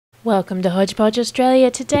Welcome to Hodge Podge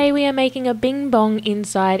Australia. Today we are making a Bing Bong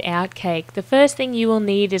inside out cake. The first thing you will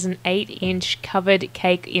need is an 8-inch covered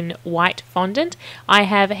cake in white fondant. I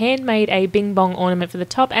have handmade a Bing Bong ornament for the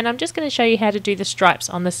top, and I'm just going to show you how to do the stripes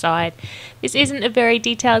on the side. This isn't a very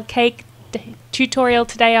detailed cake tutorial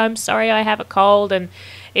today. I'm sorry, I have a cold and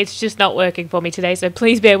it's just not working for me today, so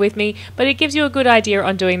please bear with me, but it gives you a good idea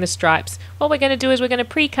on doing the stripes. What we're going to do is we're going to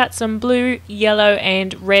pre-cut some blue, yellow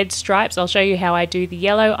and red stripes. I'll show you how I do the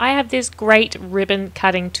yellow. I have this great ribbon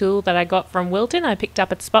cutting tool that I got from Wilton. I picked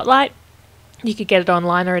up at Spotlight. You could get it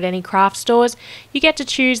online or at any craft stores. You get to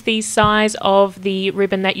choose the size of the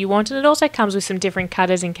ribbon that you want, and it also comes with some different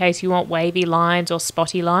cutters in case you want wavy lines or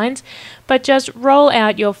spotty lines. But just roll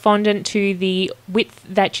out your fondant to the width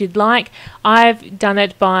that you'd like. I've done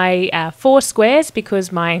it by 4 squares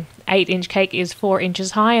because my 8-inch cake is 4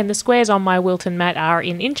 inches high, and the squares on my Wilton mat are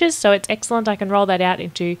in inches, so it's excellent. I can roll that out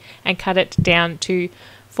into and cut it down to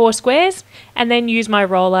 4 squares, and then use my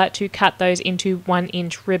roller to cut those into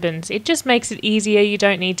 1-inch ribbons. It just makes it easier. You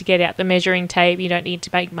don't need to get out the measuring tape, you don't need to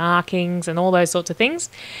make markings and all those sorts of things.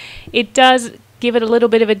 It does give it a little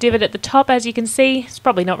bit of a divot at the top, as you can see. It's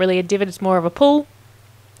probably not really a divot, it's more of a pull,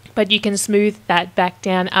 but you can smooth that back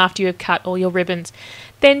down after you have cut all your ribbons.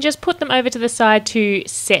 Then just put them over to the side to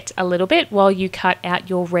set a little bit while you cut out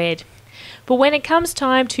your red. But when it comes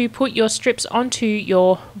time to put your strips onto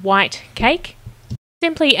your white cake,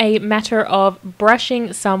 simply a matter of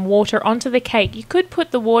brushing some water onto the cake. You could put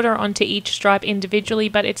the water onto each stripe individually,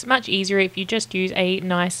 but it's much easier if you just use a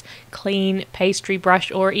nice clean pastry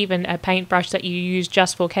brush or even a paintbrush that you use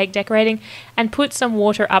just for cake decorating, and put some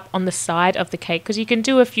water up on the side of the cake, because you can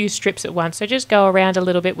do a few strips at once. So just go around a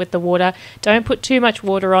little bit with the water. Don't put too much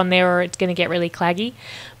water on there or it's going to get really claggy,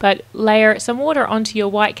 but layer some water onto your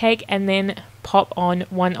white cake and then pop on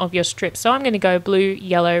one of your strips. So I'm going to go blue,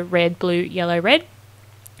 yellow, red, blue, yellow, red.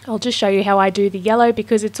 I'll just show you how I do the yellow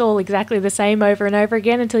because it's all exactly the same over and over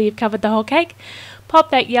again until you've covered the whole cake. Pop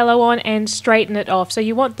that yellow on and straighten it off. So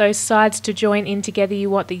you want those sides to join in together. You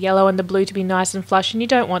want the yellow and the blue to be nice and flush, and you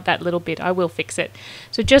don't want that little bit. I will fix it.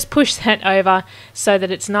 So just push that over so that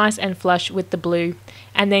it's nice and flush with the blue,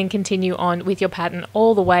 and then continue on with your pattern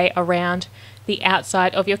all the way around the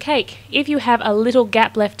outside of your cake. If you have a little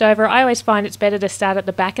gap left over, I always find it's better to start at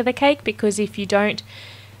the back of the cake, because if you don't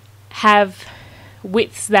have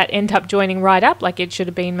widths that end up joining right up, like it should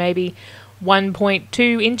have been maybe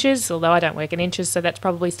 1.2 inches, although I don't work in inches, so that's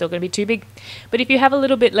probably still going to be too big. But if you have a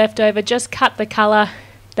little bit left over, just cut the colour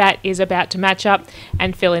that is about to match up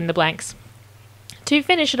and fill in the blanks. To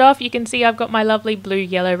finish it off, you can see I've got my lovely blue,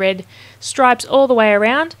 yellow, red stripes all the way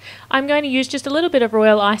around. I'm going to use just a little bit of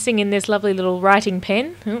royal icing in this lovely little writing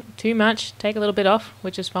pen. Oh, too much, take a little bit off,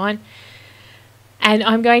 which is fine. And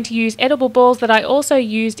I'm going to use edible balls that I also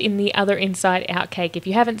used in the other inside out cake. If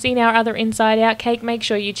you haven't seen our other inside out cake, make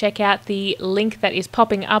sure you check out the link that is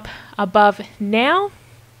popping up above now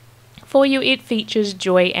for you. It features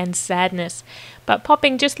joy and sadness, but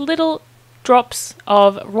popping just little drops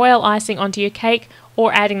of royal icing onto your cake,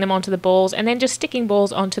 or adding them onto the balls, and then just sticking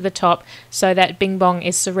balls onto the top so that Bing Bong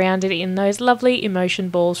is surrounded in those lovely emotion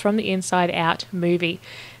balls from the Inside Out movie.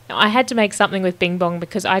 I had to make something with Bing Bong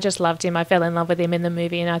because I just loved him. I fell in love with him in the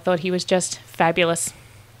movie and I thought he was just fabulous.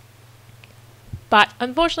 But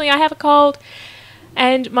unfortunately I have a cold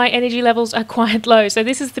and my energy levels are quite low. So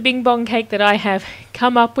this is the Bing Bong cake that I have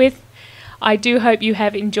come up with. I do hope you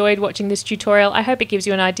have enjoyed watching this tutorial. I hope it gives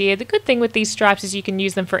you an idea. The good thing with these stripes is you can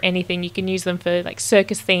use them for anything. You can use them for like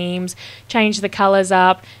circus themes, change the colours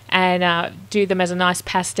up, and do them as a nice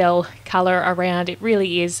pastel colour around. It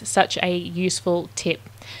really is such a useful tip.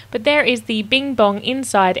 But there is the Bing Bong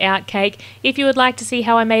Inside Out cake. If you would like to see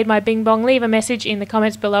how I made my Bing Bong, leave a message in the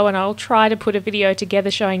comments below and I'll try to put a video together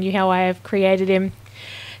showing you how I have created him.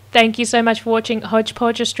 Thank you so much for watching Hodge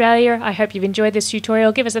Podge Australia. I hope you've enjoyed this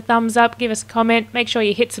tutorial. Give us a thumbs up, give us a comment, make sure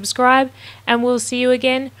you hit subscribe, and we'll see you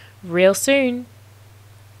again real soon.